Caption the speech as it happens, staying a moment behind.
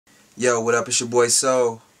Yo, what up? It's your boy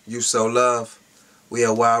Soul. You So Love. We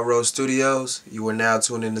at Wild Rose Studios. You are now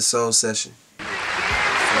tuned in to Soul Session.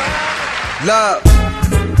 Love.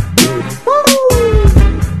 Woo!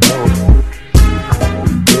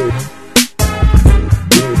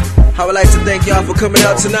 I would like to thank y'all for coming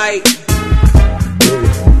out tonight.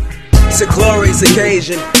 It's a glorious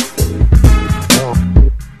occasion.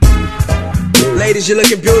 Ladies, you're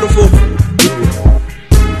looking beautiful.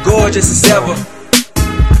 Gorgeous as ever.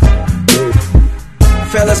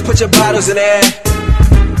 Fellas, put your bottles in the air.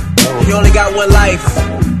 You only got one life,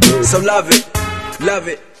 so love it, love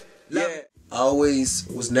it, yeah. I always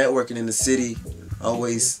was networking in the city,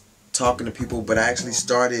 always talking to people, but I actually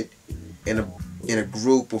started in a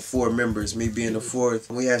group of 4 members, me being the 4th.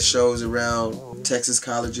 We had shows around Texas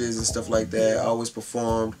colleges and stuff like that. I always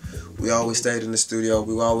performed. We always stayed in the studio.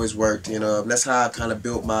 We always worked, you know. And that's how I kind of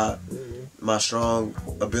built my strong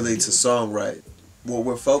ability to songwrite. What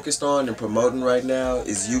we're focused on and promoting right now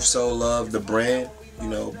is You So Love, the brand. You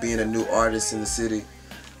know, being a new artist in the city,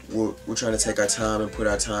 we're trying to take our time and put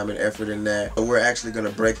our time and effort in that. But we're actually going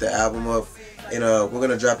to break the album up, and we're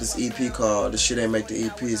going to drop this EP called This Shit Ain't Make the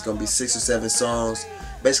EP. It's going to be 6 or 7 songs,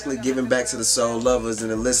 basically giving back to the soul lovers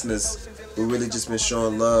and the listeners who really just been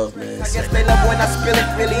showing love, man. I guess they love when I spill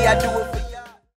it, really I do it.